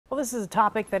this is a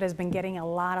topic that has been getting a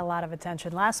lot of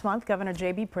attention. Last month, Governor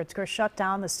J.B. Pritzker shut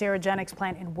down the Sterigenics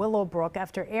plant in Willowbrook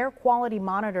after air quality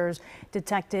monitors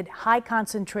detected high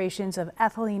concentrations of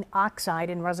ethylene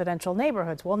oxide in residential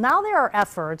neighborhoods. Well, now there are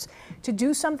efforts to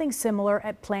do something similar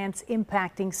at plants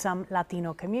impacting some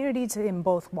Latino communities in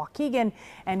both Waukegan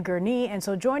and Gurnee. And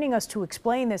so joining us to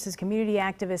explain this is community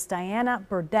activist Diana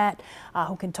Burdett,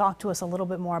 who can talk to us a little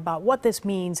bit more about what this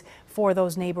means for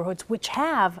those neighborhoods, which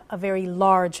have a very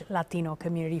large Latino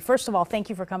community. First of all, thank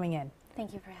you for coming in.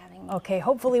 Thank you for having me. Okay,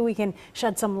 hopefully we can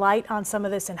shed some light on some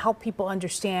of this and help people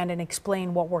understand and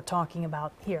explain what we're talking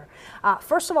about here.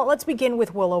 First of all, let's begin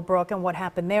with Willowbrook and what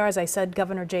happened there. As I said,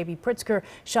 Governor J.B. Pritzker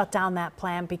shut down that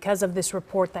plant because of this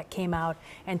report that came out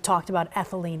and talked about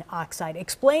ethylene oxide.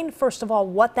 Explain, first of all,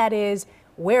 what that is,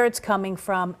 where it's coming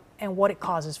from, and what it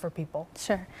causes for people.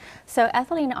 Sure. So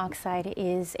ethylene oxide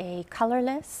is a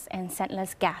colorless and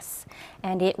scentless gas,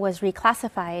 and it was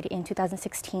reclassified in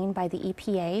 2016 by the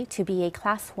EPA to be a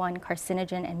Class 1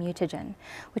 carcinogen and mutagen,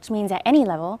 which means at any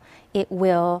level it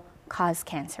will cause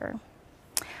cancer.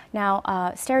 Now,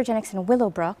 Sterigenics in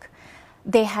Willowbrook,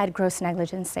 they had gross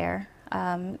negligence there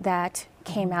that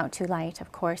came out to light,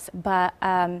 of course, but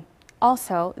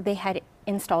also they had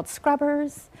installed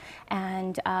scrubbers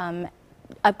and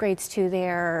upgrades to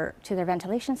their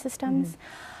ventilation systems.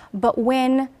 But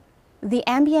when the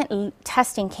ambient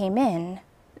testing came in,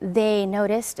 they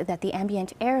noticed that the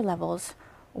ambient air levels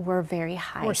were very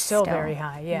high. We're still very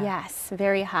high, yeah. Yes,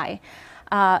 very high.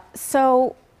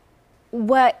 So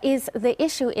what is the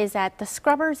issue is that the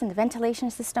scrubbers and the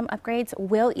ventilation system upgrades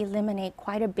will eliminate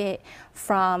quite a bit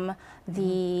from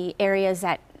the areas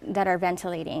that are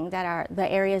ventilating, that are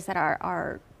the areas that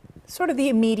are sort of the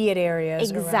immediate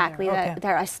areas. Exactly, that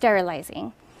are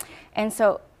sterilizing. And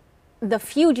so the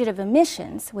fugitive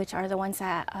emissions, which are the ones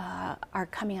that are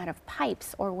coming out of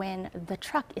pipes or when the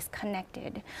truck is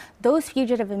connected, those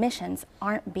fugitive emissions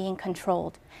aren't being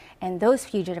controlled. And those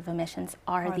fugitive emissions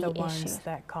are the issue. Ones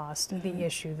that caused the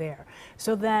issue there.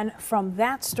 So then from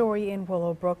that story in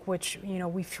Willowbrook, which, you know,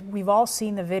 we've all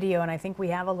seen the video, and I think we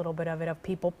have a little bit of it, of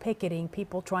people picketing,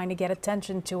 people trying to get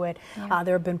attention to it. Yeah.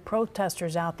 There have been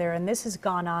protesters out there, and this has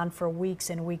gone on for weeks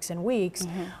and weeks and weeks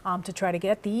to try to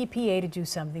get the EPA to do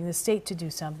something, the state to do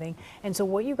something. And so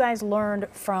what you guys learned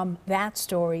from that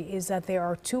story is that there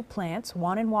are two plants,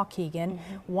 one in Waukegan,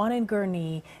 one in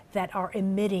Gurnee, that are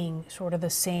emitting sort of the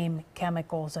same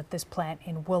chemicals that this plant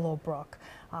in Willowbrook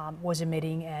was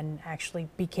emitting and actually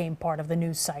became part of the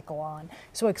news cycle on.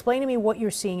 So explain to me what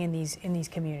you're seeing in these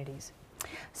communities.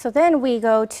 So then we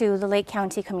go to the Lake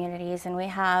County communities, and we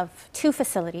have two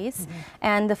facilities,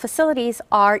 and the facilities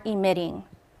are emitting.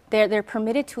 They're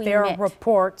permitted to emit. There are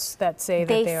reports that say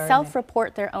that they are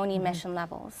self-report their own emission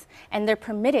levels, and they're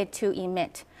permitted to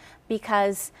emit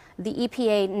because the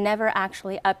EPA never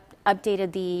actually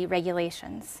updated the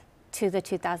regulations to the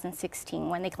 2016.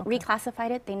 When they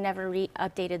reclassified it, they never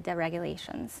updated the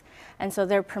regulations. And so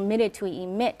they're permitted to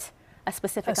emit a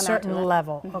specific amount certain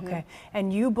level. Okay.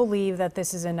 And you believe that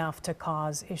this is enough to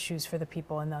cause issues for the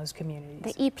people in those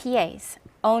communities? The EPA's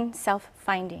own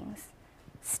self-findings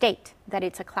state that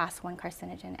it's a Class 1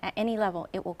 carcinogen. At any level,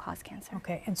 it will cause cancer.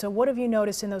 Okay, and so what have you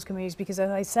noticed in those communities? Because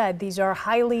as I said, these are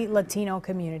highly Latino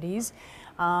communities.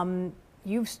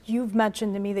 You've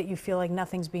mentioned to me that you feel like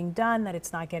nothing's being done, that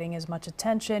it's not getting as much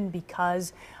attention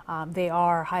because they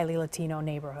are highly Latino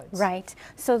neighborhoods. Right.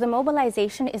 So the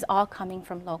mobilization is all coming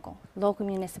from local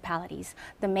municipalities.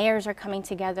 The mayors are coming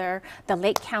together. The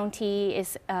Lake County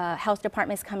health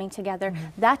department is coming together.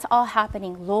 That's all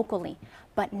happening locally,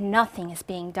 but nothing is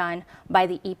being done by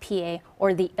the EPA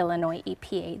or the Illinois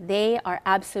EPA. They are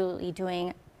absolutely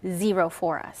doing zero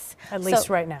for us. At least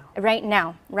right now.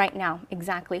 Right now,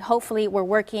 exactly. Hopefully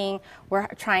we're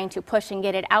trying to push and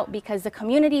get it out because the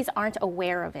communities aren't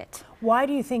aware of it. Why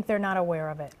do you think they're not aware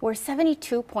of it? We're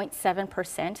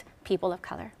 72.7% people of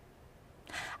color.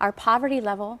 Our poverty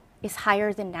level is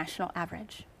higher than national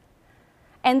average.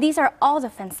 And these are all the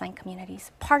fence line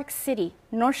communities. Park City,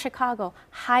 North Chicago,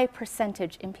 high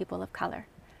percentage in people of color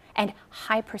and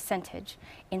high percentage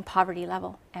in poverty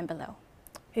level and below.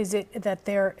 Is it that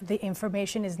the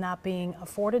information is not being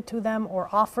afforded to them or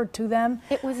offered to them?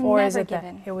 It was never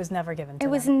given. It was never given to them?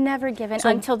 It was never given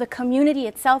until the community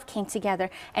itself came together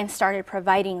and started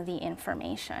providing the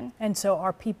information. And so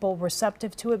are people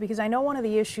receptive to it? Because I know one of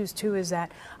the issues too is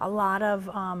that a lot of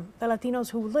the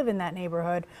Latinos who live in that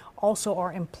neighborhood also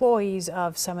are employees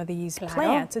of some of these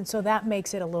plants, and so that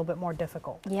makes it a little bit more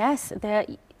difficult. Yes,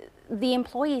 the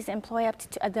employees employ up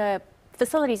to, the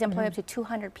facilities employ up to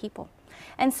 200 people.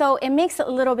 And so it makes it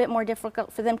a little bit more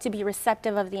difficult for them to be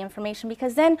receptive of the information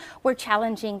because then we're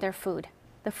challenging their food.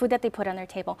 the food that they put on their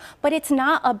table. But it's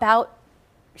not about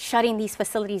shutting these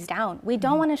facilities down. We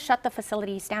don't want to shut the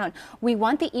facilities down. We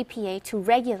want the EPA to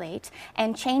regulate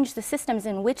and change the systems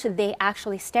in which they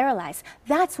actually sterilize.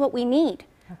 That's what we need.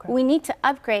 Okay. We need to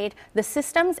upgrade the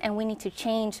systems, and we need to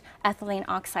change ethylene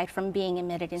oxide from being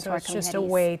emitted into our communities. So it's just a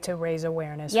way to raise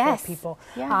awareness for people.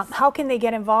 Yes. How can they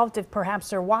get involved if perhaps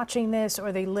they're watching this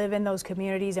or they live in those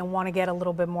communities and want to get a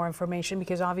little bit more information?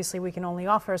 Because obviously we can only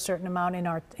offer a certain amount in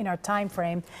our time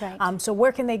frame. Right. So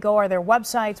where can they go? Are there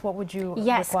websites? What would you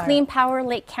require? Clean Power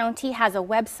Lake County has a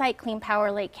website. Clean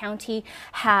Power Lake County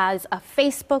has a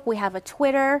Facebook. We have a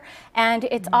Twitter, and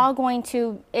it's all going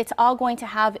to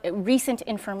have recent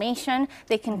information.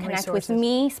 They can connect with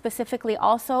me specifically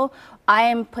also. I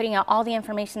am putting out all the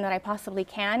information that I possibly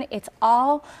can. It's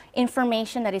all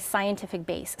information that is scientific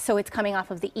based. So it's coming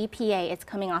off of the EPA, it's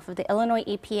coming off of the Illinois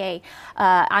EPA.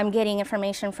 I'm getting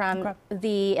information from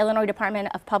the Illinois Department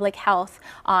of Public Health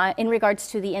in regards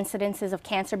to the incidences of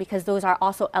cancer, because those are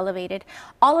also elevated.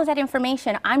 All of that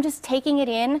information, I'm just taking it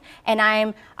in, and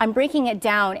I'm breaking it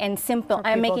down and simple.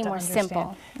 I'm making it more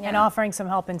simple. And offering some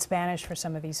help in Spanish for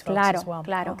some of these folks as well.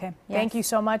 Okay. Yes. Thank you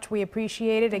so much. We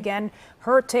appreciate it. Again,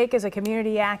 her take as a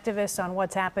community activist on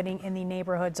what's happening in the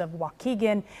neighborhoods of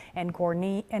Waukegan and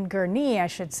Gurnee, I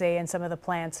should say, and some of the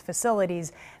plants,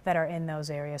 facilities that are in those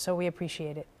areas. So we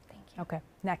appreciate it. Thank you. Okay.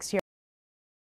 Next year.